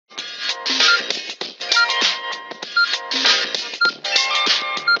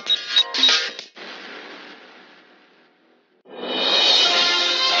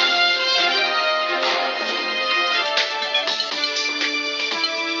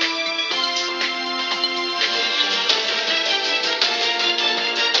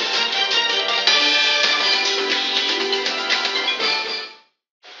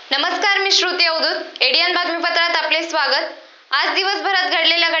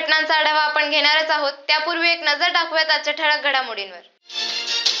आपण घेणारच आहोत. त्यापूर्वी एक नजर टाकूयात आजच्या ठळक घडामोडींवर.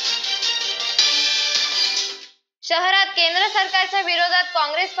 शहरात केंद्र सरकारच्या विरोधात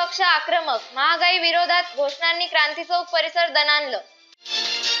काँग्रेस पक्ष आक्रमक. महागाई विरोधात घोषणांनी क्रांती चौक परिसर दणाणलं.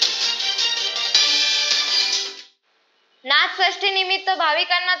 नाथषष्ठी निमित्त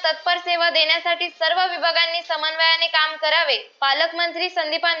भाविकांना तत्पर सेवा देण्यासाठी सर्व विभागांनी समन्वयाने काम करावे. पालकमंत्री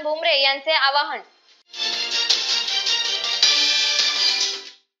संदीपान भुमरे यांचे आवाहन.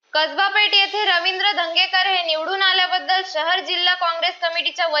 कसबा पेठ येथे रवींद्र धंगेकर हे निवडून आल्याबद्दल शहर जिल्हा काँग्रेस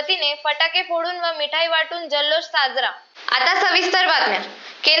कमिटीच्या वतीने फटाके फोडून व मिठाई वाटून जल्लोष साजरा. आता सविस्तर बातम्या.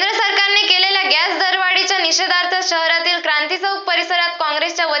 केंद्र सरकारने केलेल्या गॅस दरवाढीच्या निषेधार्थ शहरातील क्रांती चौक परिसरात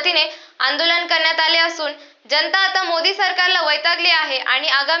काँग्रेसच्या वतीने आंदोलन करण्यात आले असून जनता आता मोदी सरकारला वैतागली आहे आणि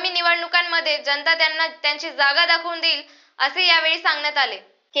आगामी निवडणुकांमध्ये जनता त्यांना त्यांची जागा दाखवून देईल असे यावेळी सांगण्यात आले.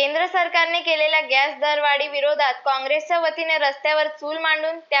 केंद्र सरकारने केलेल्या गॅस दरवाढी विरोधात काँग्रेसच्या वतीने रस्त्यावर चूल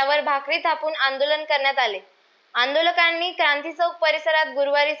मांडून त्यावर भाकरी थापून आंदोलन करण्यात आले. आंदोलकांनी क्रांती चौक परिसरात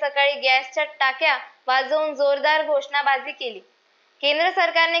गुरुवारी सकाळी गॅसच्या टाक्या वाजवून जोरदार घोषणाबाजी केली. केंद्र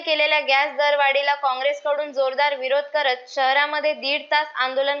सरकारने केलेल्या गॅस दरवाढीला काँग्रेसकडून जोरदार विरोध करत शहरामध्ये 1.5 तास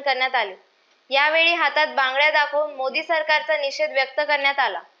आंदोलन करण्यात आले. यावेळी हातात बांगड्या दाखवून मोदी सरकारचा निषेध व्यक्त करण्यात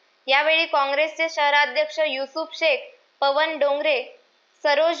आला. यावेळी काँग्रेसचे शहराध्यक्ष युसुफ शेख, पवन डोंगरे,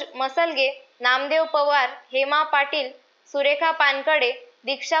 सरोज मसलगे, नामदेव पवार, हेमा पाटील, सुरेखा पानकडे,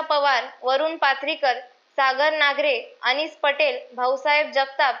 दीक्षा पवार, वरुण पाथरीकर, सागर नागरे, अनीस पटेल, भाऊसाहेब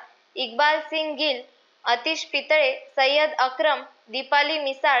जगताप, इक्बाल सिंग गिल, अतिश पितळे, सय्यद अक्रम, दीपाली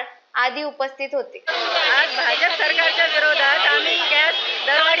मिसाळ आदी उपस्थित होते. आज भाजप सरकारच्या विरोधात आम्ही गॅस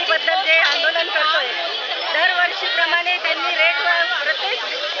दरवाढीबद्दल जे आंदोलन करतोय, दरवर्षीप्रमाणे त्यांनी रेट प्रत्येक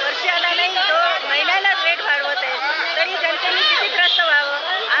वर्षाला नाही 2 महिन्याला रेट वाढवत आहे. तरी जनतेने किती त्रस्त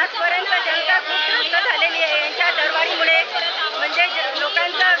व्हावं. आजपर्यंत जनता खूप त्रस्त झालेली आहे यांच्या दरवाढीमुळे. म्हणजे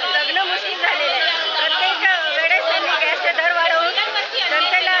लोकांचं जगणं मुश्किल झालेलं आहे. प्रत्येक वेळेस त्यांनी गॅसचे दर वाढवून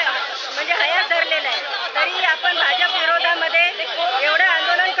जनतेला म्हणजे हयात धरलेला आहे. तरी आपण भाजप विरोधामध्ये एवढं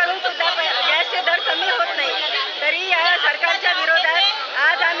आंदोलन करून सुद्धा गॅसचे दर कमी होत नाही. तरी या सरकारच्या विरोधात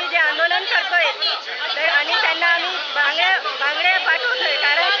आज आम्ही जे आंदोलन करतोय तर आणि त्यांना आम्ही बांगड्या पाठवतोय.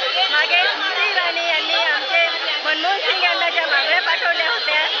 कारण मागे स्मृती इराणी यांनी आमचे मनमोहन सिंग यांना ज्या बांगड्या पाठवल्या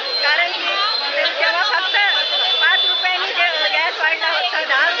होत्या, कारण की तेव्हा फक्त 5 रुपयांनी गॅस वाढला होता,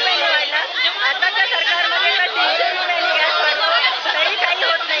 10 रुपयांनी वाढला. आताच्या सरकारमध्ये तर 300 रुपयांनी गॅस वाढतो तरी काही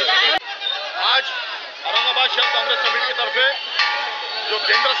होत नाही. आज औरंगाबाद शहर कांग्रेस कमेटी की तरफ से जो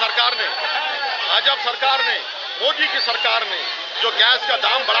केंद्र सरकार ने, भाजपा सरकार ने, मोदी की सरकार ने जो गैस का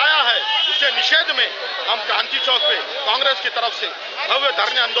दाम बढ़ाया है उसके निषेध में हम क्रांति चौक पे कांग्रेस की तरफ से भव्य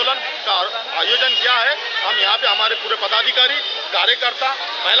धरने आंदोलन का आयोजन किया है. हम यहाँ पे हमारे पूरे पदाधिकारी, कार्यकर्ता,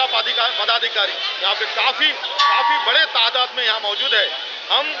 महिला पदाधिकारी यहाँ पे काफी बड़े तादाद में यहाँ मौजूद है.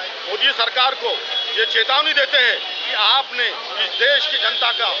 हम मोदी सरकार को ये चेतावनी देते हैं कि आपने इस देश की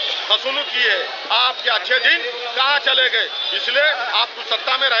जनता का फसूलू की है. आपके अच्छे दिन कहाँ चले गए. इसलिए आपको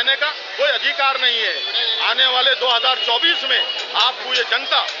सत्ता में रहने का कोई अधिकार नहीं है. आने वाले 2024 में आपको ये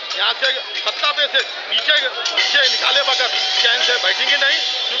जनता यहाँ से सत्ता पे से नीचे निकाले बगैर चैन से बैठेंगे नहीं.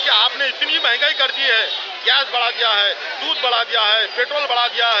 क्योंकि आपने इतनी महंगाई कर दी है. गैस बढ़ा दिया है, दूध बढ़ा दिया है, पेट्रोल बढ़ा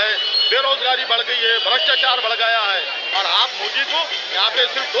दिया है, बेरोजगारी बढ़ गई है, भ्रष्टाचार बढ़ गया है. और आप मोदी को यहाँ पे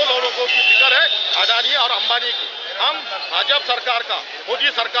सिर्फ 2 लोगों की फिक्र है, अडानी और अंबानी की. हम भाजपा सरकार का,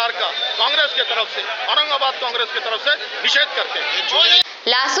 मोदी सरकार का कांग्रेस की तरफ से, औरंगाबाद कांग्रेस की तरफ से निषेध करते हैं.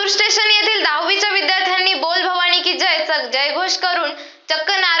 लासूर स्टेशन येथील 10वीच्या विद्यार्थ्यांनी बोल भवानी की जय जयघोष करून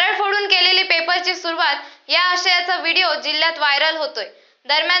चक्क नारळ फोडून केलेली पेपरची सुरुवात या आशयाचा व्हिडिओ जिल्ह्यात व्हायरल होतोय.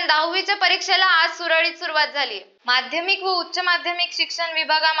 दरम्यान 10वीच्या परीक्षेला आज सुरळीत सुरुवात झाली. माध्यमिक व उच्च माध्यमिक शिक्षण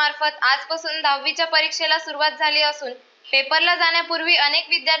विभागामार्फत आजपासून 10वीच्या परीक्षेला सुरुवात झाली असून पेपरला जाण्यापूर्वी अनेक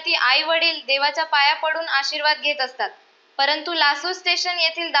विद्यार्थी आई वडील देवाच्या पाया पडून आशीर्वाद घेत असतात. परंतु लासूर स्टेशन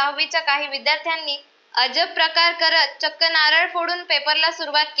येथील 10वीच्या काही विद्यार्थ्यांनी अजब प्रकार करत चक्क नारळ फोडून पेपरला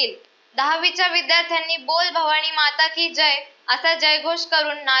सुरुवात केली. 10वीच्या विद्यार्थ्यांनी बोल भवानी माता की जय असा जयघोष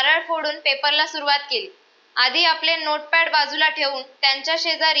करून नारळ फोडून पेपरला सुरुवात केली. आधी आपले नोटपॅड बाजूला ठेवून त्यांच्या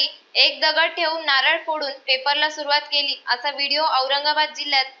शेजारी एक दगड ठेवून नारळ फोडून पेपरला सुरुवात केली असा व्हिडिओ औरंगाबाद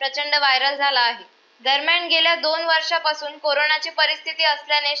जिल्ह्यात प्रचंड व्हायरल झाला आहे. दरम्यान गेल्या 2 वर्षापासून कोरोनाची परिस्थिती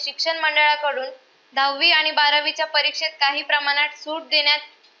असल्याने शिक्षण मंडळाकडून 10वी आणि 12वीच्या परीक्षेत काही प्रमाणात सूट देण्यात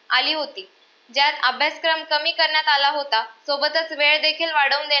आली होती, ज्यात अभ्यासक्रम कमी करण्यात आला होता. सोबतच वेळ देखील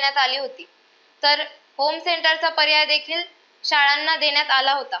वाढवून देण्यात आली होती. तर होम सेंटरचा पर्याय देखील शाळांना देण्यात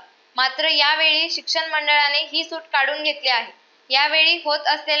आला होता. मात्र यावेळी शिक्षण मंडळाने ही सूट काढून घेतली आहे. यावेळी होत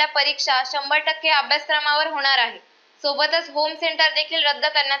असलेल्या परीक्षा 100% अभ्यासक्रमावर होणार आहे. सोबतच होम सेंटर देखील रद्द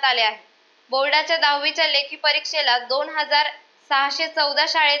करण्यात आले आहे. बोर्डाच्या 10वीच्या लेखी परीक्षेला 2614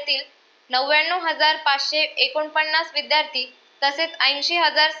 शाळेतील 99,549 विद्यार्थी तसेच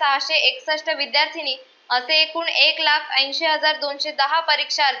 80,661 विद्यार्थिनी असे एकूण 1,80,210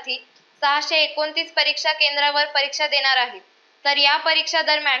 परीक्षार्थी 629 परीक्षा केंद्रावर परीक्षा देणार आहेत. तर या परीक्षा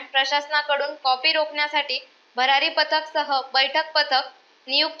दरम्यान प्रशासनाकडून कॉपी रोखण्यासाठी भरारी पथक सह बैठक पथक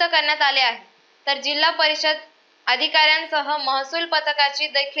नियुक्त करण्यात आले आहे. तर जिल्हा परिषद अधिकाऱ्यांसह महसूल पथकाची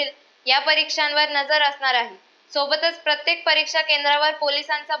देखील या परीक्षांवर नजर असणार आहे. सोबतच प्रत्येक परीक्षा केंद्रावर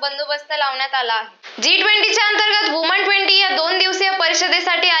पोलिसांचा बंदोबस्त लावण्यात आला आहे. G20च्या अंतर्गत वुमन 20 या 2 दिवसीय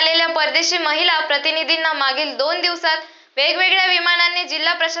परिषदेसाठी आलेल्या परदेशी महिला प्रतिनिधींना मागील 2 दिवसात वेगवेगळ्या विमानांनी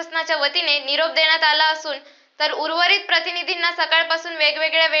जिल्हा प्रशासनाच्या वतीने निरोप देण्यात आला असून तर उर्वरित प्रतिनिधींना सकाळपासून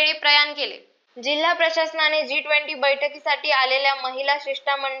वेगवेगळ्या वेळी प्रयाण केले. जिल्हा प्रशासनाने G20 बैठकीसाठी आलेल्या महिला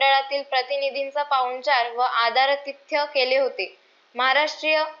शिष्टमंडळातील प्रतिनिधींचा पाहुणचार व आदरातिथ्य केले होते.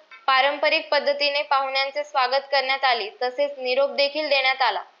 महाराष्ट्रीय पारंपरिक पद्धतीने पाहुण्यांचे स्वागत करण्यात आले तसेच निरोप देखील देण्यात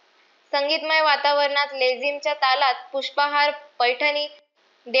आला. संगीतमय वातावरणात लेझिमच्या तालात पुष्पहार पैठणी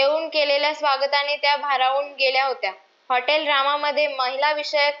देऊन केलेल्या स्वागताने त्या भारावून गेल्या होत्या. हॉटेल रामामध्ये महिला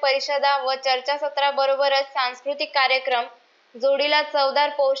विषयक परिषदा व चर्चासत्राबरोबरच सांस्कृतिक कार्यक्रम, जोडीला चवदार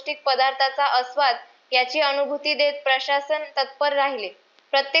पौष्टिक पदार्थाचा आस्वाद याची अनुभूती देत प्रशासन तत्पर राहिले.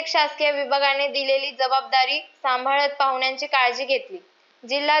 प्रत्येक शासकीय विभागाने दिलेली जबाबदारी सांभाळत पाहुण्यांची काळजी घेतली.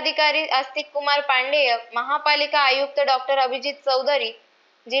 जिल्हाधिकारी आस्तिक कुमार पांडेय, महापालिका आयुक्त डॉक्टर अभिजित चौधरी,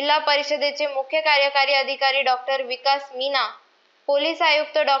 जिल्हा परिषदेचे मुख्य कार्यकारी अधिकारी डॉक्टर विकास मीना, पोलीस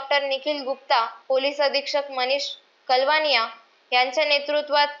आयुक्त डॉक्टर निखिल गुप्ता, पोलीस अधीक्षक मनीष कलवानिया यांच्या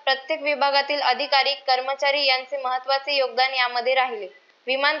नेतृत्वात प्रत्येक विभागातील अधिकारी कर्मचारी यांचे महत्त्वाचे योगदान यामध्ये राहिले.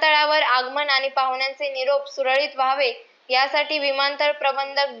 विमानतळावर आगमन आणि पाहुण्यांचे निरोप सुरळीत व्हावे यासाठी विमानतळ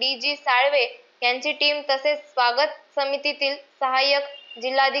प्रबंधक DG साळवे यांची टीम तसेच स्वागत समितीतील सहाय्यक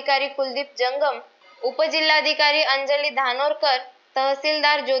जिल्हाधिकारी कुलदीप जंगम, उपजिल्हाधिकारी अंजली धानोरकर,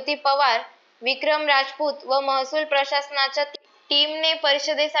 तहसीलदार ज्योती पवार, विक्रम राजपूत व महसूल प्रशासनाच्या टीमने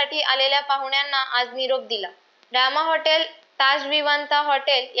परिषदेसाठी आलेल्या पाहुण्यांना आज निरोप दिला. रामा हॉटेल, ताज विवांता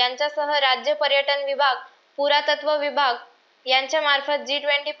हॉटेल यांच्यासह राज्य पर्यटन विभाग, पुरातत्व विभाग यांच्या मार्फत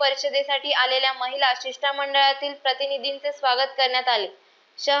G20 परिषदेसाठी आलेल्या महिला शिष्टमंडळातील प्रतिनिधींचे स्वागत करण्यात आले.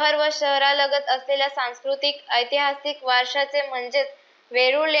 शहर व शहरालगत असलेल्या सांस्कृतिक ऐतिहासिक वारशाचे म्हणजेच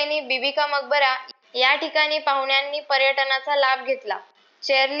वेरूळ लेणी, बीबी का मकबरा या ठिकाणी पाहुण्यांनी पर्यटनाचा लाभ घेतला.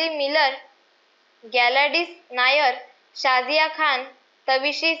 चेर्ली मिलर, गॅलाडिस नायर, शाजिया खान,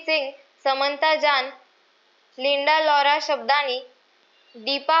 तविशी सिंग, समंता जान, लिंडा लॉरा शब्दानी,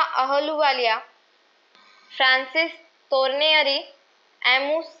 दीपा अहलुवालिया, फ्रान्सिस तोर्नेअरी,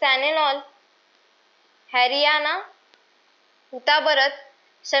 ॲमू सॅनेनॉल, हॅरियाना हुताबरत,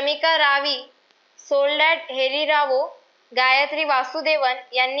 शमिका रावी, सोल्डॅट हेरिरावो, गायत्री वासुदेवन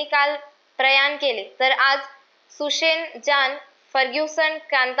यांनी काल प्रयाण केले. तर आज सुशेन जान, फर्ग्युसन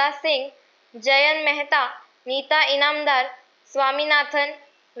कांता सिंग, जयन मेहता, नीता इनामदार, स्वामीनाथन,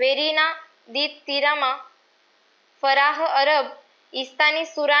 वेरिना दीत तिरामा, फराह अरब, इस्तानी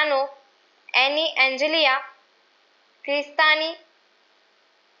सुरानो, any अँजेलिया, क्रिस्तानी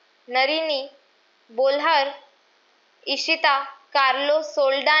नरिनी, बोल्हर, Ishita, Carlo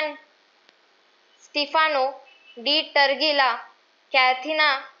सोल्डान, स्टिफानो D टर्गिला, कॅथिना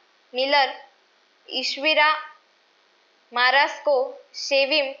Miller, ईश्विरा मारास्को,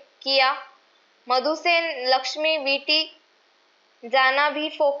 शेविम KIA, मधुसेन Lakshmi VT, जानाभी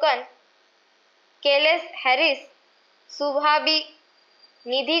फोकन, केलेस हॅरिस, सुभाबी,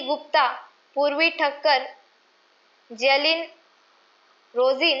 निधी गुप्ता, पूर्वी ठक्कर, जलिन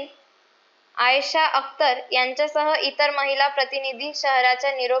रोझिन, आयशा अख्तर यांच्यासह इतर महिला प्रतिनिधी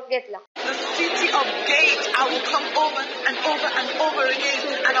शहराचा निरोप घेतला. The city of Gate, I will come over and over and over again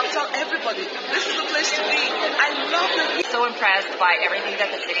and I'll tell everybody, this is the place to be. I love it. So impressed by everything that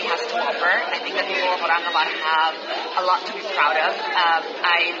the city has to offer. I think that people of Aurangabad have a lot to be proud of.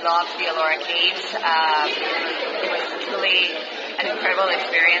 I loved the Ellora Caves. It was truly an incredible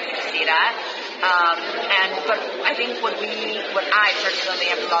experience to see that. But I think what I personally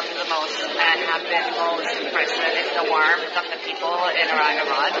have loved the most and have been most impressed with is the warmth of the people in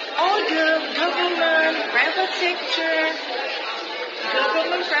Aurangabad. All the government, private sector,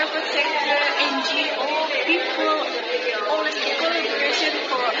 NGO, people, always collaboration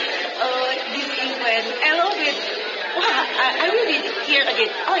for this event. I love it. Wow, I will be here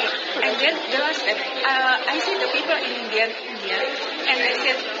again. Oh yeah. And then the last step, I see the people in India, and I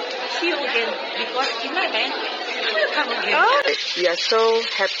said, see you again, because in my mind, I will come again. Oh. We are so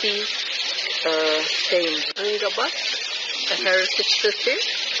happy staying in Aurangabad, a heritage city.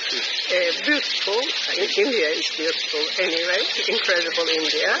 Beautiful. India is beautiful anyway. Incredible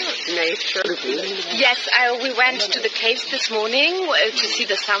India. Nature. Yes, we went to the caves this morning to see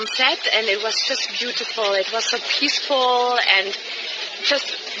the sunset, and it was just beautiful. It was so peaceful and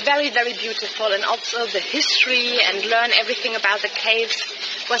just very, very beautiful. And also the history and learn everything about the caves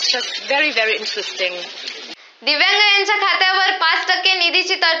was just very, very interesting. दिव्यांग यांच्या खात्यावर 5%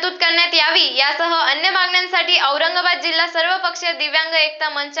 निधीची तरतूद करण्यात यावी यासह अन्य मागण्यांसाठी औरंगाबाद जिल्हा सर्वपक्षीय दिव्यांग एकता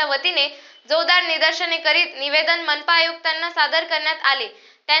मंचच्या वतीने जोरदार निदर्शने करीत निवेदन मनपा आयुक्तांना सादर करण्यात आले।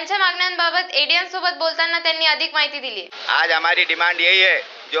 त्यांच्या मागण्यांबाबत एडीएन सोबत बोलताना त्यांनी अधिक माहिती दिली। आज हमारी डिमांड यही है,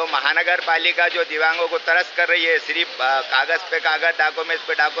 जो महानगर पालिका जो दिव्यांगों को तरस कर रही है, सिर्फ कागज पे कागज, डॉक्यूमेंट्स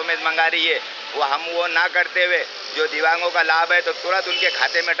पे डॉक्यूमेंट्स मंगा रही है, वो ना करते हुए जो दिव्यांगों का लाभ है तो तुरंत उनके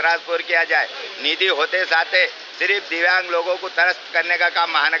खाते में ट्रांसफर किया जाए। निधि होते साथे सिर्फ दिव्यांग लोगों को त्रस्त करने का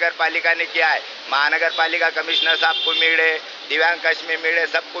काम महानगर पालिका ने किया है। महानगर पालिका कमिश्नर साहब को मिले, दिव्यांग कक्ष में मिले,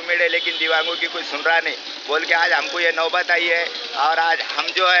 सबको मिले, लेकिन दिव्यांगों की कोई सुन रहा नहीं। बोल के आज हमको ये नौबत आई है और आज हम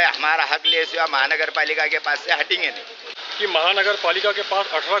जो है हमारा हक लिए सिवा महानगर पालिका के पास से हटेंगे नहीं। कि महानगर पालिका के पास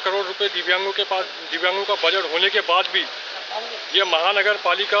 18 करोड़ रुपए दिव्यांगों का बजट होने के बाद भी ये महानगर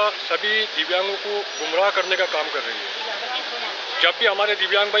पालिका सभी दिव्यांगों को गुमराह करने का काम कर रही है। जब भी हमारे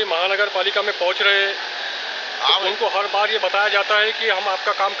दिव्यांग भाई महानगर पालिका में पहुंच रहे हैं तो उनको हर बार ये बताया जाता है कि हम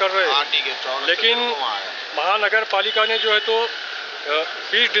आपका काम कर रहे हैं, लेकिन महानगर पालिका ने जो है तो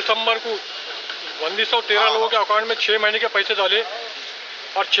 20 दिसंबर को 1913 लोगों के अकाउंट में 6 महीने के पैसे डाले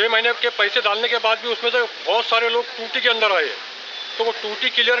और 6 महीने के पैसे डालने के बाद भी उसमें से बहुत सारे लोग टूटी के अंदर आए, तो वो टूटी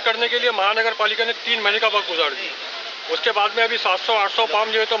क्लियर करने के लिए महानगर पालिका ने 3 महीने का वक्त गुजार दिया। उसके बाद में अभी 700-800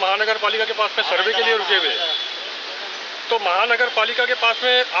 फार्म जो है तो महानगर पालिका के पास में सर्वे के लिए रुके हुए। तो महानगर पालिका के पास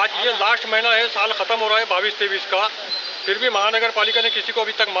में आज ये लास्ट महीना है, साल खत्म हो रहा है 22-23 का, फिर भी महानगर पालिका ने किसी को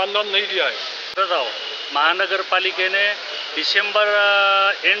अभी तक मानधन नहीं दिया है। महानगरपालिकेने डिसेंबर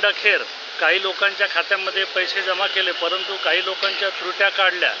एंड अखेर काही लोकांच्या खात्यामध्ये पैसे जमा केले, परंतु काही लोकांच्या त्रुट्या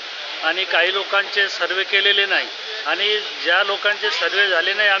काढल्या आणि काही लोकांचे सर्वे केलेले नाही। आणि ज्या लोकांचे सर्वे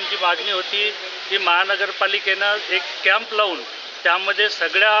झाले नाही, आमची मागणी होती की महानगरपालिकेनं एक कॅम्प लावून त्यामध्ये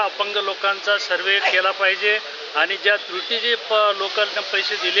सगळ्या अपंग लोकांचा सर्वे केला पाहिजे आणि ज्या त्रुटीचे लोकांना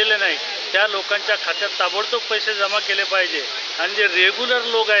पैसे दिलेले नाही त्या लोकांच्या खात्यात ताबडतोब पैसे जमा केले पाहिजे आणि जे रेग्युलर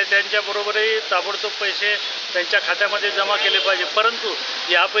लोक आहेत त्यांच्याबरोबरही ताबडतोब पैसे त्यांच्या खात्यामध्ये जमा केले पाहिजे। परंतु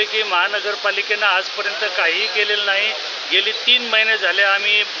यापैकी महानगरपालिकेनं आजपर्यंत काहीही केलेलं नाही। गेली 3 महिने झाले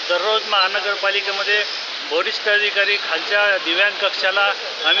आम्ही दररोज महानगरपालिकेमध्ये वरिष्ठ अधिकारी खालच्या दिव्यांग कक्षाला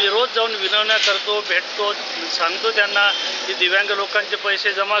आम्ही रोज जाऊन विनवण्या करतो, भेटतो, सांगतो त्यांना की दिव्यांग लोकांचे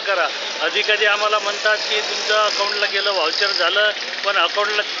पैसे जमा करा। अधिकारी आम्हाला म्हणतात की तुमचं अकाउंटला गेलं, व्हाउचर झालं, पण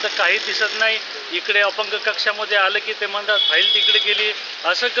अकाउंटला तिथं काही दिसत नाही। इकडे अपंग कक्षामध्ये आलं की ते म्हणतात फाईल तिकडे गेली।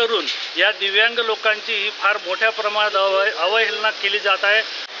 असं करून या दिव्यांग लोकांची ही फार मोठ्या प्रमाणात अवहेलना केली जात आहे।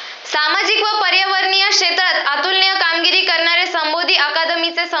 सामाजिक व पर्यावरणीय क्षेत्रात अतुलनीय कामगिरी करणारे संबोधी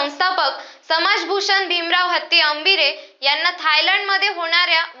अकादमीचे संस्थापक समाजभूषण भीमराव हत्ती अंबिरे यांना थायलंडमध्ये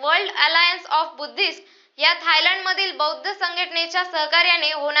होणाऱ्या वर्ल्ड अलायन्स ऑफ बुद्धिस्ट या थायलंडमधील बौद्ध संघटनेच्या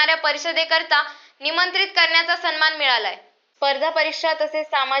सहकार्याने होणाऱ्या परिषदेकरता निमंत्रित करण्याचा सन्मान मिळालाय। स्पर्धा परीक्षा तसेच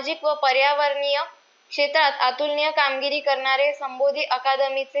सामाजिक व पर्यावरणीय क्षेत्रात अतुलनीय कामगिरी करणारे संबोधी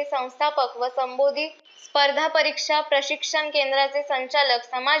अकादमीचे संस्थापक व संबोधी स्पर्धा परीक्षा प्रशिक्षण केंद्राचे संचालक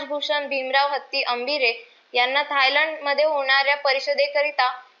समाजभूषण भीमराव हत्ती अंबिरे यांना थायलंडमध्ये होणाऱ्या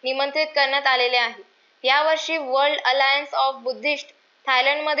परिषदेकरिता निमंत्रित करण्यात आलेले आहे। यावर्षी वर्ल्ड अलायन्स ऑफ बुद्धिस्ट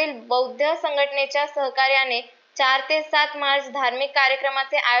थायलंडमधील बौद्ध संघटनेच्या सहकार्याने 4 ते 7 मार्च धार्मिक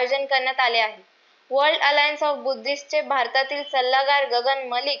कार्यक्रमाचे आयोजन करण्यात आले आहे। वर्ल्ड अलायन्स ऑफ बुद्धिस्टचे भारतातील सल्लागार गगन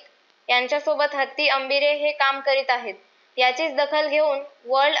मलिक यांच्यासोबत हत्ती अंबिरे हे काम करीत आहेत। याचीच दखल घेऊन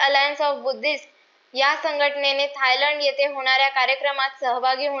वर्ल्ड अलायन्स ऑफ बुद्धिस्ट या संघटनेने थायलंड येथे होणाऱ्या कार्यक्रमात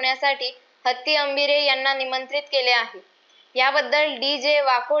सहभागी होण्यासाठी हत्ती अंबिरे यांना निमंत्रित केले आहे। याबद्दल DJ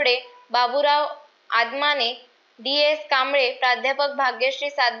वाकोडे, बाबूराव आदमाने, DS कांबळे, प्राध्यापक भाग्यश्री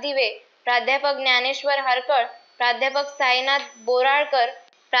सातदिवे, प्राध्यापक ज्ञानेश्वर हरकळ, प्राध्यापक साईनाथ बोराळकर,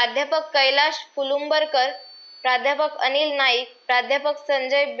 प्राध्यापक कैलाश फुलुंबरकर, प्राध्यापक अनिल नाईक, प्राध्यापक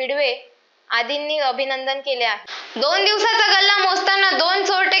संजय बिडवे आदींनी अभिनंदन केले आहे। 2 दिवसाचा गल्ला मोजताना 2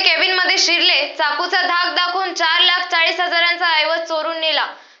 चोरटे केबिनमध्ये शिरले, चाकूचा धाक दाखवून 4,40,000चा ऐवज चोरून नेला।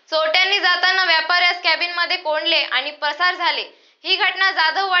 चोरट्यांनी जाताना व्यापाऱ्यास कॅबिनमध्ये कोंडले आणि पसार झाले। ही घटना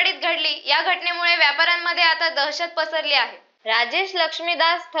जाधववाडीत घडली। या घटनेमुळे व्यापाऱ्यांमध्ये आता दहशत पसरली आहे। राजेश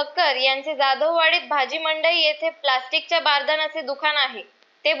लक्ष्मीदास ठक्कर यांचे जाधववाडीत भाजी मंडई येथे प्लास्टिकच्या बारदानाचे दुकान आहे।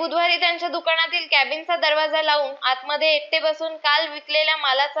 ते बुधवारी त्यांच्या दुकानातील कॅबिनचा दरवाजा लावून आतमध्ये एकटे बसून काल विकलेल्या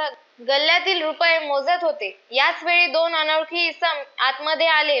मालाचा गल्ल्यातील रुपये मोजत होते। याच वेळी 2 अनोळखी इसम आतमध्ये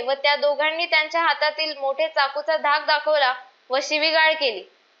आले व त्या दोघांनी त्यांच्या हातातील मोठे चाकूचा धाक दाखवला व शिवीगाळ केली।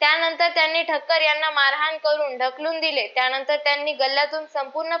 त्यानंतर त्यांनी ठक्कर यांना मारहाण करून ढकलून दिले. त्यानंतर त्यांनी गल्ल्यातून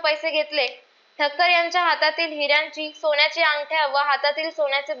संपूर्ण पैसे घेतले. ठक्कर यांच्या हातातील हिऱ्यांची, सोन्याची अंगठ्या व हातातील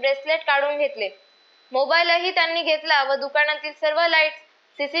सोन्याचे ब्रेसलेट काढून घेतले. मोबाईलही त्यांनी घेतला व दुकानातील सर्व लाईट्स,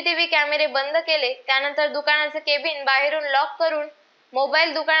 सीसीटीव्ही कॅमेरे बंद केले. त्यानंतर दुकानाचे केबिन बाहेरून लॉक करून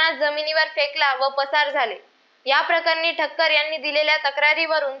मोबाईल दुकानात जमिनीवर फेकला व पसार झाले. या प्रकरणी ठक्कर यांनी दिलेल्या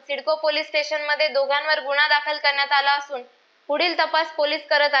तक्रारीवरून सिडको पोलीस स्टेशनमध्ये दोघांवर गुन्हा दाखल करण्यात आला असून पुढील तपास पोलीस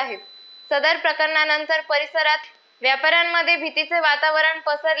करत आहेत. सदर प्रकरणानंतर परिसरात व्यापाऱ्यांमध्ये भीतीचे वातावरण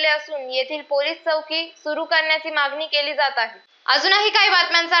पसरले असून येथील पोलीस चौकी सुरू करण्याची मागणी केली जात आहे. अजूनही काही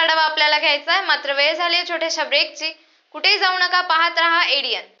बातम्यांचा आढावा आपल्याला घ्यायचा आहे, मात्र वेळ झाली आहे छोट्याशा ब्रेकची. कुठेही जाऊ नका, पाहत रहा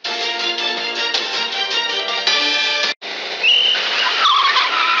ADN.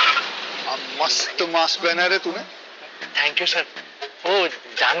 मस्त मास्क पहना रे तूने. Thank you sir. वो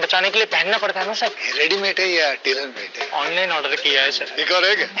जान बचाने के लिए पहनना पड़ता है ना सर. रेडीमेड है या टेलर मेड है? ऑनलाइन ऑर्डर किया है सर. एक और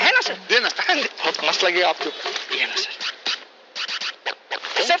है क्या? है ना सर. देना. बहुत मस्त लगे आपको. ये ना सर.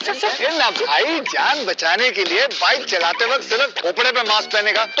 सर ये ना भाई, जान बचाने के लिए बाइक चलाते वक्त सिर्फ खोपड़े पे मास्क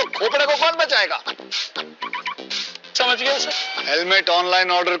पहनेगा तो खोपड़े को कौन बचाएगा? समझ गया सर. हेलमेट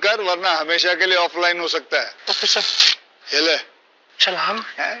ऑनलाइन ऑर्डर कर, वरना हमेशा के लिए ऑफलाइन हो सकता है. Okay sir. ये ले. चल हम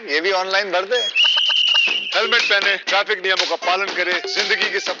ये भी ऑनलाइन भर दे. हेलमेट पहने, ट्रैफिक नियमों का पालन करे, जिंदगी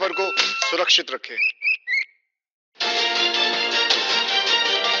के सफर को सुरक्षित रखे.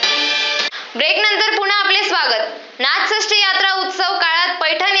 ब्रेक नंतर पुन्हा आपले स्वागत. नाथषष्ठी यात्रा उत्सव काळात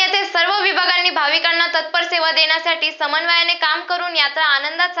पैठण येथे सर्व विभागांनी भाविकांना तत्पर सेवा देण्यासाठी समन्वयाने काम करून यात्रा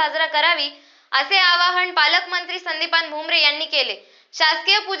आनंदात साजरा करावी असे आवाहन पालकमंत्री संदीपान भुमरे यांनी केले.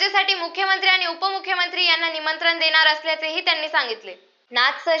 शासकीय पूजेसाठी मुख्यमंत्री आणि उपमुख्यमंत्री यांना निमंत्रण देणार असल्याचेही त्यांनी सांगितले.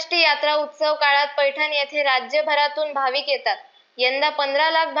 नाथषष्ठी यात्रा उत्सव काळात पैठण येथे राज्यभरातून भाविक येतात. यंदा 15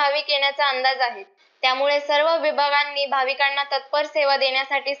 लाख भाविक येण्याचा अंदाज आहे. त्यामुळे सर्व विभागांनी भाविकांना तत्पर सेवा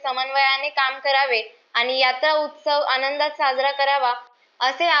देण्यासाठी समन्वयाने काम करावे आणि यात्रा उत्सव आनंदात साजरा करावा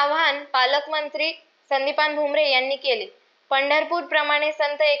असे आवाहन पालकमंत्री संदीपान भुमरे यांनी केले. पंढरपूर प्रमाणे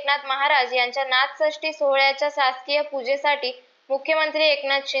संत एकनाथ महाराज यांच्या नाथषष्ठी सोहळ्याच्या शासकीय पूजेसाठी मुख्यमंत्री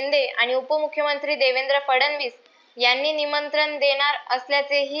एकनाथ शिंदे आणि उपमुख्यमंत्री देवेंद्र फडणवीस यांनी निमंत्रण देणार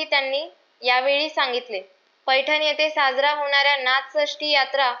असल्याचेही त्यांनी यावेळी सांगितले. पैठण येथे साजरा होणाऱ्या नाथषष्ठी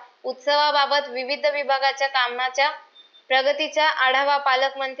यात्रा उत्सवाबाबत विविध विभागाच्या कामाच्या प्रगतीचा आढावा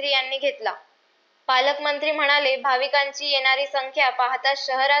पालकमंत्री यांनी घेतला. पालकमंत्री म्हणाले, भाविकांची येणारी संख्या पाहता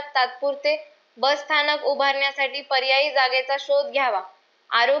शहरात तात्पुरते बस स्थानक उभारण्यासाठी पर्यायी जागेचा शोध घ्यावा,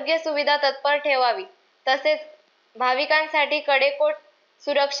 आरोग्य सुविधा तत्पर ठेवावी, तसेच भाविकांसाठी कडेकोट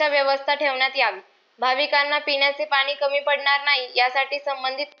सुरक्षा व्यवस्था ठेवण्यात यावी. भाविकांना पिण्याचे पाणी कमी पडणार नाही यासाठी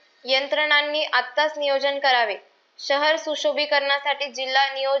संबंधित यंत्रणांनी आत्ताच नियोजन करावे. शहर सुशोभीकरणासाठी जिल्हा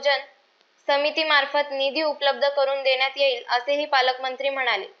नियोजन समितीमार्फत निधी उपलब्ध करून देण्यात येईल असेही पालकमंत्री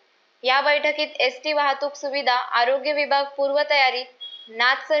म्हणाले. या बैठकीत एसटी वाहतूक सुविधा, आरोग्य विभाग पूर्वतयारी,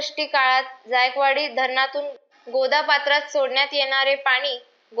 नाथषष्ठी काळात जायकवाडी धरणातून गोदापात्रात सोडण्यात येणारे पाणी,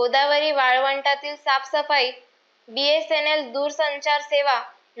 गोदावरी वाळवंटातील साफसफाई, BSNL दूरसंचार सेवा,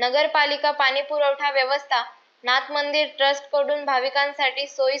 नगरपालिका पाणीपुरवठा व्यवस्था, नाथ मंदिर ट्रस्टकडून भाविकांसाठी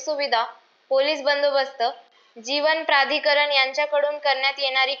सोयी सुविधा, पोलीस बंदोबस्त, जीवन प्राधिकरण यांच्याकडून करण्यात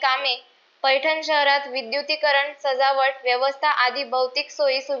येणारी कामे, पैठण शहरात विद्युतीकरण, सजावट व्यवस्था आदी भौतिक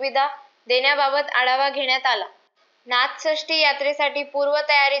सोयी सुविधा देण्याबाबत आढावा घेण्यात आला. नाथषष्ठी यात्रेसाठी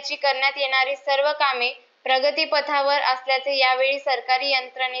पूर्वतयारीची करण्यात येणारी सर्व कामे प्रगतीपथावर असल्याचे यावेळी सरकारी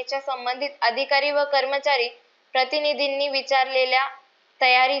यंत्रणेच्या संबंधित अधिकारी व कर्मचारी प्रतिनिधींनी विचारलेल्या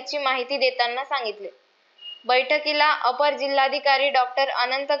तयारीची माहिती देताना सांगितले. बैठकीला अपर जिल्हाधिकारी डॉक्टर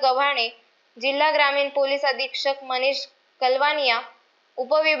अनंत गव्हाणे, जिल्हा ग्रामीण पोलीस अधीक्षक मनीष कलवानिया,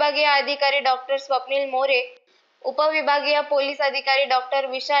 उपविभागीय अधिकारी डॉक्टर स्वप्नील मोरे, उपविभागीय पोलीस अधिकारी डॉक्टर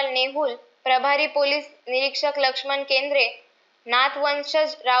विशाल नेहुल, प्रभारी पोलीस निरीक्षक लक्ष्मण केंद्रे,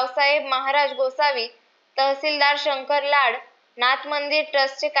 नाथवंशज रावसाहेब महाराज गोसावी, तहसीलदार शंकर लाड, नाथ मंदिर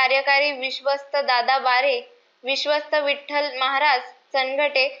ट्रस्टचे कार्यकारी विश्वस्त दादा बारे, विश्वस्त विठ्ठल महाराज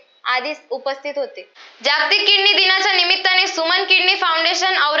चनघटे आदी उपस्थित होते. जागतिक किडनी दिनाच्या निमित्ताने Suman kidney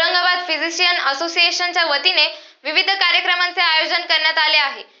foundation Aurangabad physician असोसिएशनच्या वतीने विविध कार्यक्रमांचे आयोजन करण्यात आले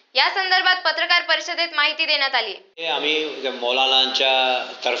आहे. या संदर्भात पत्रकार परिषदेत माहिती देण्यात आली. आम्ही मौलानांच्या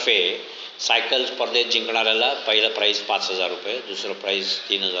तर्फे सायकल स्पर्धेत जिंकणाऱ्याला पहिलं प्राईज 5,000 रुपये, दुसरं प्राईज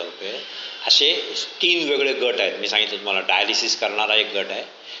 3,000 रुपये, असे 3 वेगळे गट आहेत. मी सांगितलं तुम्हाला, डायलिसिस करणारा एक गट आहे,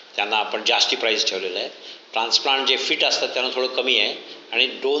 त्यांना आपण जास्ती प्राईज ठेवलेलं आहे. ट्रान्सप्लांट जे फिट असतात त्यांना थोडं कमी आहे, आणि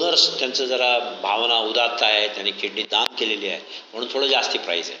डोनर्स त्यांचं जरा भावना उदात्त आहे, त्यांनी किडनी दान केलेली आहे म्हणून थोडं जास्ती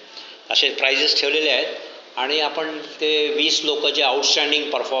प्राईज आहे. असे प्राइजेस ठेवलेले आहेत. आणि आपण ते 20 लोक जे आउटस्टँडिंग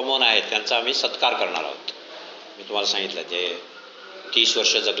परफॉर्मर आहेत त्यांचा आम्ही सत्कार करणार आहोत. मी तुम्हाला सांगितलं ते 30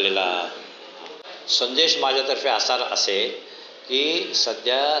 वर्ष जगलेला संदेश माझ्यातर्फे असा असेल की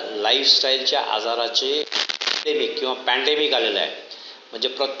सध्या लाईफस्टाईलच्या आजाराचे एपिडेमिक किंवा पॅन्डेमिक आलेलं आहे. म्हणजे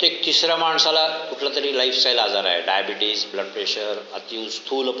प्रत्येक तिसऱ्या माणसाला कुठला तरी लाईफस्टाईल आजार आहे. डायबिटीज, ब्लड प्रेशर,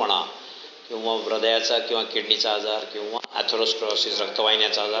 स्थूलपणा किंवा हृदयाचा किंवा किडनीचा आजार किंवा ॲथेरोस्क्लेरोसिस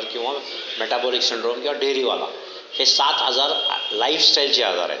रक्तवाहिन्याचा आजार किंवा मेटाबॉलिक सिंड्रोम किंवा डेअरीवाला, हे 7 आजार लाईफस्टाईलचे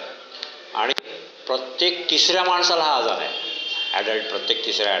आजार आहेत आणि प्रत्येक तिसऱ्या माणसाला हा आजार आहे. ॲडल्ट, प्रत्येक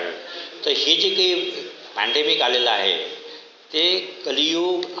तिसऱ्या ॲडल्ट. तर हे जे काही पॅन्डेमिक आलेलं आहे ते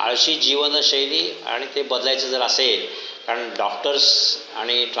कलियुग, आळशी जीवनशैली आणि ते बदलायचं जर असेल, कारण डॉक्टर्स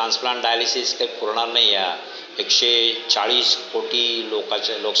आणि ट्रान्सप्लांट डायलिसिस काही पुरणार नाही. या 140 कोटी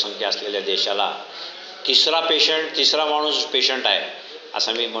लोकसंख्या असलेल्या देशाला तिसरा माणूस पेशंट आहे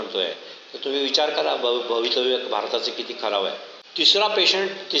असं मी म्हणतोय. तर तुम्ही विचार करा, भवितव्य भारताचं किती खराब आहे.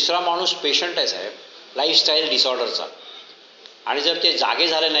 तिसरा माणूस पेशंट आहे साहेब, लाईफस्टाईल डिसऑर्डरचा. आणि जर ते जागे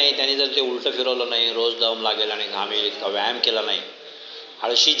झाले नाही, त्यांनी जर ते उलटं फिरवलं नाही, रोज दम लागेल आणि घाम येईल, इतका व्यायाम केला नाही,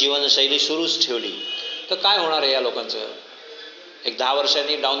 आळशी जीवनशैली सुरूच ठेवली, तर काय होणार आहे या लोकांचं? एक 10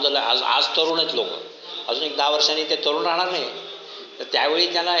 वर्षांनी डाऊन झालं. आज तरुण आहेत लोक, अजून एक 10 वर्षांनी ते तरुण राहणार नाही, तर त्यावेळी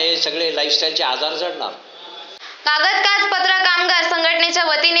त्यांना हे सगळे लाईफस्टाईलचे आजार जडणार. कागद काच पत्रा कामगार संघटनेच्या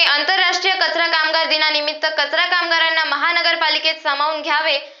वतीने आंतरराष्ट्रीय कचरा कामगार दिनानिमित्त कचरा कामगारांना महानगरपालिकेत सामावून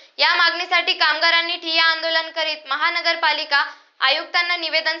घ्यावे या मागणीसाठी कामगारांनी ठिय्या आंदोलन करीत महानगरपालिका आयुक्तांना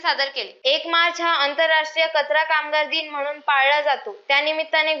निवेदन सादर केले. 1 मार्च हा आंतरराष्ट्रीय कचरा कामगार दिन म्हणून पाळला जातो.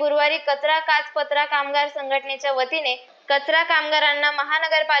 त्यानिमित्ताने गुरुवारी कचरा काच पत्रा कामगार संघटनेच्या वतीने कचरा कामगारांना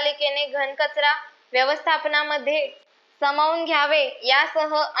महानगरपालिकेने घनकचरा व्यवस्थापनामध्ये सामावून घ्यावे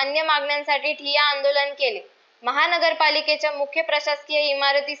यासह अन्य मागण्यांसाठी ठिय्या आंदोलन केले. महानगरपालिकेच्या मुख्य प्रशासकीय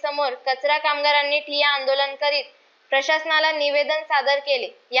इमारतीसमोर कचरा कामगारांनी ठिय्या आंदोलन करीत प्रशासनाला निवेदन सादर केले.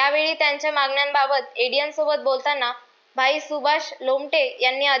 यावेळी त्यांच्या मागण्यांबाबत ADN सोबत बोलताना भाई सुभाष लोमटे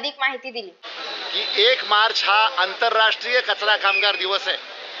यांनी अधिक माहिती दिली. की 1 मार्च हा आंतरराष्ट्रीय कचरा कामगार दिवस आहे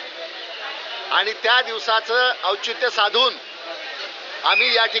आणि त्या दिवसाचं औचित्य साधून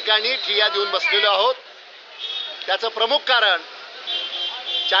आम्ही या ठिकाणी ठिय्या देऊन बसलेलो आहोत. त्याचं प्रमुख कारण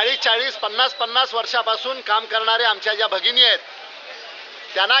 40-40, 50-50 वर्षापासून काम करणारे आमच्या ज्या भगिनी आहेत,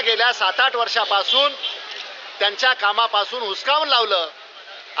 त्यांना गेल्या 7-8 वर्षापासून त्यांच्या कामापासून हुसकावून लावलं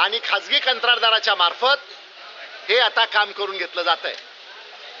आणि खाजगी कंत्राटदाराच्या मार्फत हे आता काम करून घेतलं जात आहे.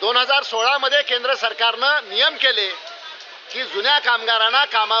 2016 मध्ये केंद्र सरकारनं नियम केले की जुन्या कामगारांना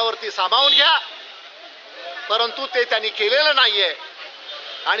कामावरती सामावून घ्या, परंतु ते त्यांनी केलेलं नाहीये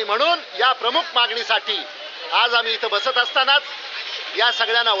आणि म्हणून या प्रमुख मागणीसाठी आज आम्ही इथं बसत असतानाच या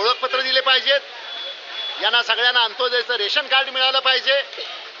सगळ्यांना ओळखपत्र दिले पाहिजेत, यांना सगळ्यांना अंत्योदयचं रेशन कार्ड मिळालं पाहिजे,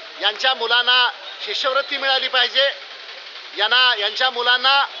 यांच्या मुलांना शिष्यवृत्ती मिळाली पाहिजे, यांच्या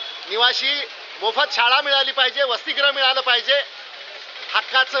मुलांना निवासी मोफत शाळा मिळाली पाहिजे, वसतिगृह मिळालं पाहिजे,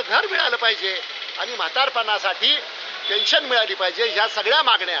 हक्काचं घर मिळालं पाहिजे आणि म्हातारपणासाठी पेन्शन मिळाली पाहिजे. ह्या सगळ्या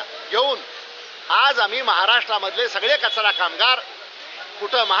मागण्या घेऊन आज आम्ही महाराष्ट्रामधले सगळे कचरा कामगार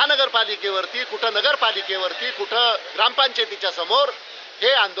कुठं महानगरपालिकेवरती, कुठं नगरपालिकेवरती, कुठं ग्रामपंचायतीच्या समोर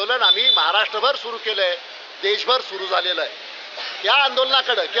हे आंदोलन आम्ही महाराष्ट्रभर सुरू केलंय, देशभर सुरू झालेलं आहे. या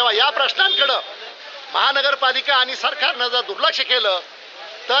आंदोलनाकडं किंवा या प्रश्नांकडं महानगरपालिका आणि सरकारनं जर दुर्लक्ष केलं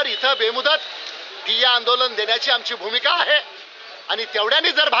तर इथं बेमुदत ठिय्या आंदोलन देण्याची आमची भूमिका आहे आणि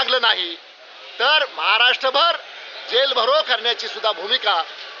तेवढ्याने जर भागलं नाही तर महाराष्ट्रभर जेल भरो करण्याची सुद्धा भूमिका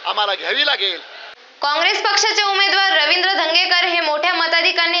आम्हाला घ्यावी लागेल. काँग्रेस पक्षाचे उमेदवार रवींद्र धंगेकर हे मोठ्या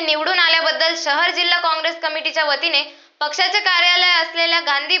मताधिक्याने निवडून आल्याबद्दल शहर जिल्हा काँग्रेस कमिटीच्या वतीने पक्षाचे कार्यालय असलेल्या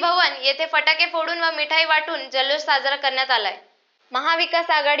गांधी भवन येथे फटाके फोडून व मिठाई वाटून जल्लोष साजरा करण्यात आलाय. महाविकास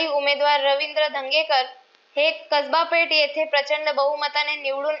आघाडी उमेदवार रवींद्र धंगेकर हे कसबा पेठ येथे प्रचंड बहुमताने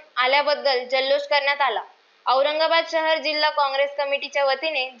निवडून आल्याबद्दल जल्लोष करण्यात आला. औरंगाबाद शहर जिल्हा काँग्रेस कमिटीच्या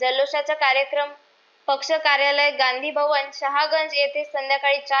वतीने जल्लोषाचा कार्यक्रम पक्ष कार्यालय गांधी भवन शहागंज येथे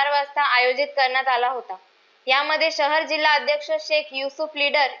संध्याकाळी 4 वाजता आयोजित करण्यात आला होता. यामध्ये शहर जिल्हा अध्यक्ष शेख युसुफ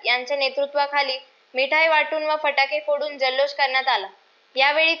लीडर यांच्या नेतृत्वाखाली मिठाई वाटून व फटाके फोडून जल्लोष करण्यात आला.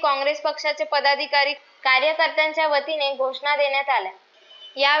 यावेळी काँग्रेस पक्षाचे पदाधिकारी कार्यकर्त्यांच्या वतीने घोषणा देण्यात आल्या.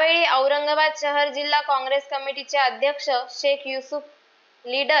 यावेळी औरंगाबाद शहर जिल्हा काँग्रेस कमिटीचे अध्यक्ष शेख युसुफ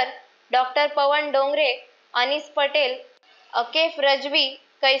लीडर, डॉक्टर पवन डोंगरे, अनीस पटेल, अकेफ रजवी,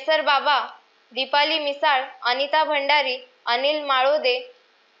 कैसर बाबा, दीपाली मिसाळ, अनिता भंडारी, अनिल माळोदे,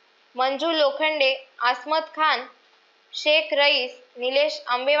 मंजू लोखंडे, आसमत खान, शेख रईस, निलेश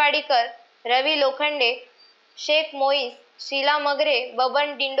आंबेवाडीकर, रवी लोखंडे, शेख मोईस, शीला मगरे,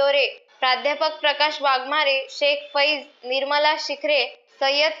 बबन दिंडोरे, प्राध्यापक प्रकाश वाघमारे, शेख फैज, निर्मला शिखरे,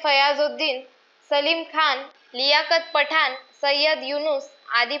 सय्यद फयाजुद्दीन, सलीम खान, लियाकत पठाण, सय्यद युनुस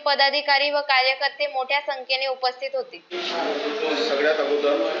आदी पदाधिकारी व कार्यकर्ते मोठ्या संख्येने उपस्थित होते. सगळ्यात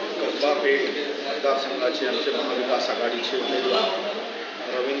अगोदर कसबा पेठ मतदारसंघाचे आमचे महाविकास आघाडीचे उमेदवार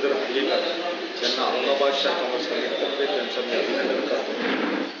रवींद्र हल्लीकर यांना औरंगाबाद शहर काँग्रेस कमिटीतर्फे त्यांचं मी अभिनंदन करतो.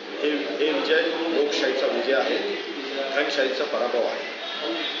 हे विजय लोकशाहीचा विजय आहे, घनशाहीचा पराभव आहे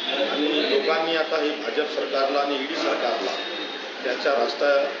आणि लोकांनी आता हे भाजप सरकारला आणि ईडी सरकारला त्याचा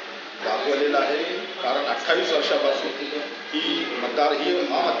रस्ता दाखवलेला आहे. कारण 28 वर्षापासून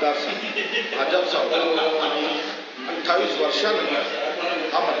हा मतदारसंघ भाजपचा होता आणि 28 वर्षानंतर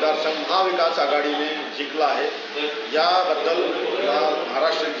हा मतदारसंघ महाविकास आघाडीने जिंकला आहे. याबद्दल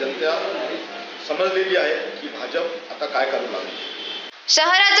महाराष्ट्रीय जनता समजलेली आहे की भाजप आता काय करू लागली.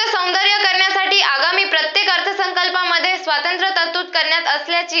 शहराचे सौंदर्य करण्यासाठी आगामी प्रत्येक अर्थसंकल्पामध्ये स्वतंत्र तरतूद करण्यात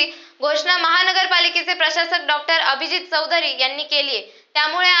असल्याची घोषणा महानगरपालिकेचे प्रशासक डॉक्टर अभिजित चौधरी यांनी केली आहे.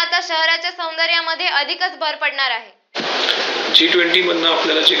 त्यामुळे आता शहराच्या सौंदर्यामध्ये अधिकच भर पडणार आहे. G20 मधनं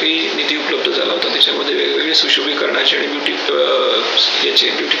आपल्याला जे काही निधी उपलब्ध झाला होता त्याच्यामध्ये वेगवेगळे सुशोभीकरणाची आणि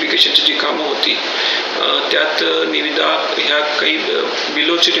ब्युटिफिकेशनची जी कामं होती त्यात निविदा ह्या काही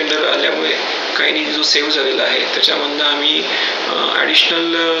बिलोचे टेंडर आल्यामुळे काही निधी जो सेव्ह झालेला आहे त्याच्यामधनं आम्ही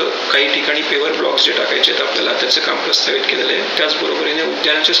ॲडिशनल काही ठिकाणी पेवर ब्लॉक्स जे टाकायचे आहेत आपल्याला त्याचं काम प्रस्तावित केलेलं आहे. त्याचबरोबरीने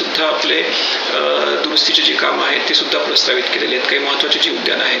उद्यानाचे सुद्धा आपले दुरुस्तीची जी कामं आहेत ती सुद्धा प्रस्तावित केलेली आहेत. काही महत्त्वाची जी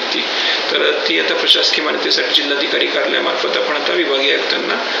उद्यानं आहेत ती आता प्रशासकीय मान्यतेसाठी जिल्हाधिकारी कार्यालयामार्फत आपण आता विभागीय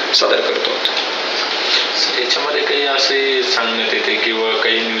आयुक्तांना सादर करतो आहोत. याच्यामध्ये काही असे सांगण्यात येते किंवा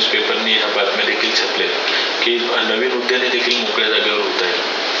काही न्यूजपेपरनी ह्या बातम्या देखील छापल्या की नवीन उद्याने देखील मोकळ्या जागेवर होत आहेत.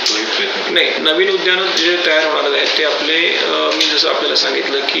 नाही, नवीन उद्यानं जे तयार होणार आहेत ते आपले मी जसं आपल्याला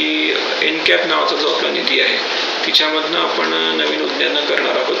सांगितलं की एनकॅप नावाचा जो आपला निधी आहे तिच्यामधनं आपण नवीन उद्यानं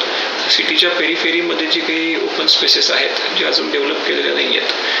करणार आहोत. सिटीच्या पेरीफेरीमध्ये जी काही ओपन स्पेसेस आहेत जे अजून डेव्हलप केलेल्या नाही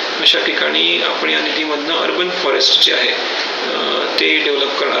आहेत अशा ठिकाणी आपण या निधीमधनं अर्बन फॉरेस्ट जे आहे ते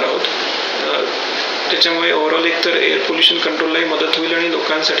डेव्हलप करणार आहोत. त्याच्यामुळे ओव्हरऑल एक तर एअर पोल्युशन कंट्रोललाही मदत होईल आणि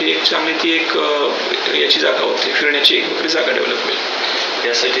लोकांसाठी एक चांगली ती एक याची जागा होते, फिरण्याची एक वेगळी जागा डेव्हलप होईल.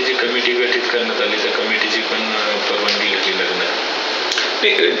 यासाठी जी कमिटी गठीत करण्यात आली त्या कमिटीची पण परवानगी घेतली लागणार.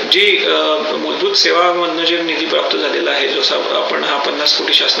 जी मूलभूत सेवामधनं जे निधी प्राप्त झालेला आहे जो आपण हा 50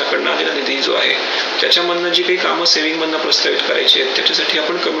 कोटी शासनाकडनं आलेला निधी जो आहे त्याच्यामधनं जी काही कामं सेव्हिंगमधनं प्रस्तावित करायची आहेत त्याच्यासाठी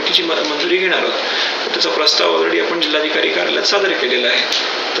आपण कमिटीची मंजुरी घेणार आहोत. त्याचा प्रस्ताव ऑलरेडी आपण जिल्हाधिकारी कार्यालयात सादर केलेला आहे.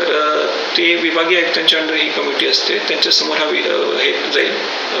 तर ते विभागीय आयुक्तांच्या अंडर ही कमिटी असते, त्यांच्यासमोर हा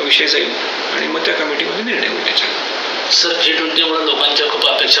विषय जाईल आणि मग त्या कमिटीमध्ये निर्णय होईल त्याच्यावर. सर, G20मुळे लोकांच्या खूप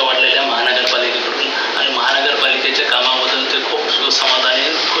अपेक्षा वाढलेल्या महानगरपालिकेकडून आणि महानगरपालिकेच्या कामाबद्दल ते खूप समाधानी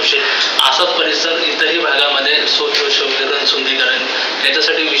खुश आहेत. असाच परिसर इतरही भागामध्ये शौचीकरण शुद्धीकरण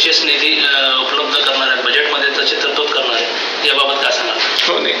याच्यासाठी विशेष निधी उपलब्ध करणार आहे, बजेटमध्ये त्याची तरतूद करणार आहे, याबाबत काय सांगाल?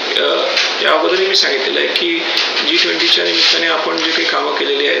 हो, नाही, या अगोदरही मी सांगितलेलं आहे की G20च्या निमित्ताने आपण जे काही कामं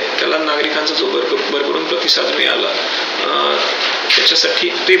केलेली आहेत त्याला नागरिकांचा जो भरभरून प्रतिसाद मिळाला त्याच्यासाठी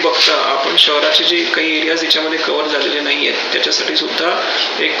ते बघता आपण शहराचे जे काही एरियाज याच्यामध्ये कव्हर झालेले नाही आहेत त्याच्यासाठी सुद्धा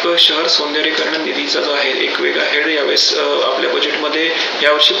एक शहर सौंदर्यीकरण निधीचा जो आहे एक वेगळा हेड यावेळेस आपल्या बजेटमध्ये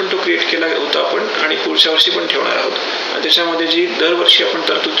यावर्षी पण तो क्रिएट केला होता आपण आणि पुढच्या वर्षी पण ठेवणार आहोत. आणि त्याच्यामध्ये जी दरवर्षी आपण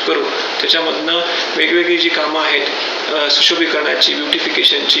तरतूद करू त्याच्यामधनं वेगवेगळी जी कामं आहेत सुशोभीकरणाची,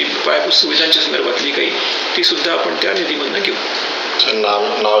 ब्युटिफिकेशनची, पायाभूत सुविधांच्या संदर्भातली काही ती सुद्धा आपण त्या निधीमधनं घेऊ.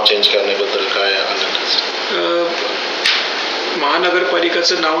 नाव चेंज करण्याबद्दल काय आनंद?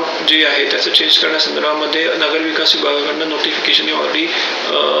 महानगरपालिकाचं नाव जे आहे त्याचं चेंज करण्यासंदर्भामध्ये नगरविकास विभागाकडनं नोटिफिकेशन ऑलरेडी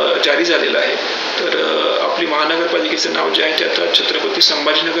जारी झालेलं आहे. तर आपली महानगरपालिकेचं नाव जे आहे ते आता छत्रपती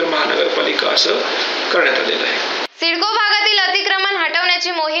संभाजीनगर महानगरपालिका असं करण्यात आलेलं आहे. सिडको भागातील अतिक्रमण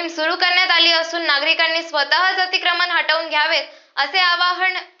हटवण्याची मोहीम सुरू करण्यात आली असून नागरिकांनी स्वतःच अतिक्रमण हटवून घ्यावेत असे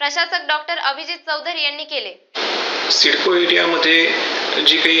आवाहन प्रशासक डॉक्टर अभिजित चौधरी यांनी केले. सिडको एरियामध्ये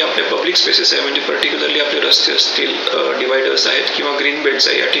जी काही आपले पब्लिक स्पेसेस आहे म्हणजे पर्टिक्युलरली आपले रस्ते असतील, डिवायडर्स आहेत किंवा ग्रीन बेल्ट्स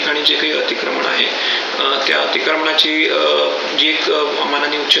आहे, या ठिकाणी जे काही अतिक्रमण आहे त्या अतिक्रमणाची जी एक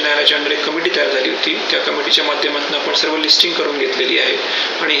माननीय उच्च न्यायालयाच्या अंडर एक कमिटी तयार झाली होती त्या कमिटीच्या माध्यमातून आपण सर्व लिस्टिंग करून घेतलेली आहे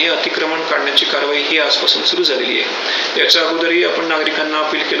आणि हे अतिक्रमण काढण्याची कारवाई ही आजपासून सुरू झालेली आहे. याच्या अगोदरही आपण नागरिकांना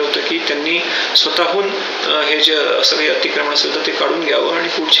अपील केलं होतं की त्यांनी स्वतःहून हे जे सगळे अतिक्रमण असेल तर ते काढून घ्यावं आणि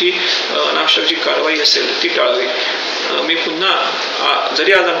पुढची अनावश्यक जी कारवाई असेल ती टाळावी. मी पुन्हा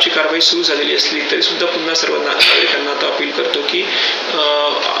जरी आज आमची कारवाई सुरू झालेली असली तरी सुद्धा पुन्हा सर्व नागरिकांना आता अपील करतो की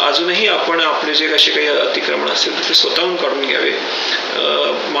अजूनही आपण आपले जे असे काही अतिक्रमण असतील तर ते स्वतःहून काढून घ्यावे.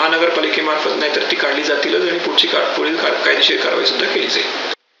 महानगरपालिकेमार्फत नाही तर ती काढली जातीलच आणि पुढील कायदेशीर कारवाई सुद्धा केली जाईल.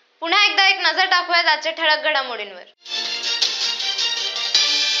 पुन्हा एकदा एक नजर टाकूयात आजच्या ठळक घडामोडींवर.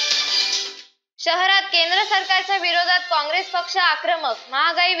 शहरात केंद्र सरकारच्या विरोधात काँग्रेस पक्ष आक्रमक.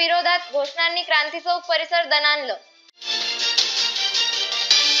 महागाई विरोधात घोषणांनी क्रांती चौक परिसर दणाणलं.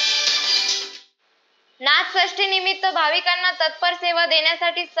 नाथषष्ठी निमित्त भाविकांना तत्पर सेवा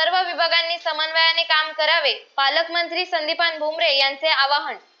देण्यासाठी सर्व विभागांनी समन्वयाने काम करावे. पालकमंत्री संदीपान भुमरे यांचे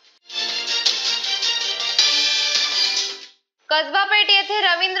आवाहन. कसबापेठ येथे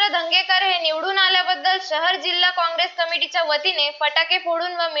रवींद्र धंगेकर हे निवडून आल्याबद्दल शहर जिल्हा काँग्रेस कमिटीच्या वतीने फटाके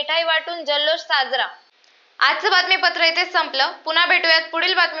फोडून व मिठाई वाटून जल्लोष साजरा. आजचं बातमीपत्र इथेच संपलं. पुन्हा भेटूयात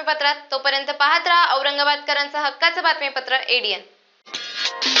पुढील बातमीपत्रात. तोपर्यंत पाहत राहा औरंगाबादकरांचं हक्काचं बातमीपत्र ADN.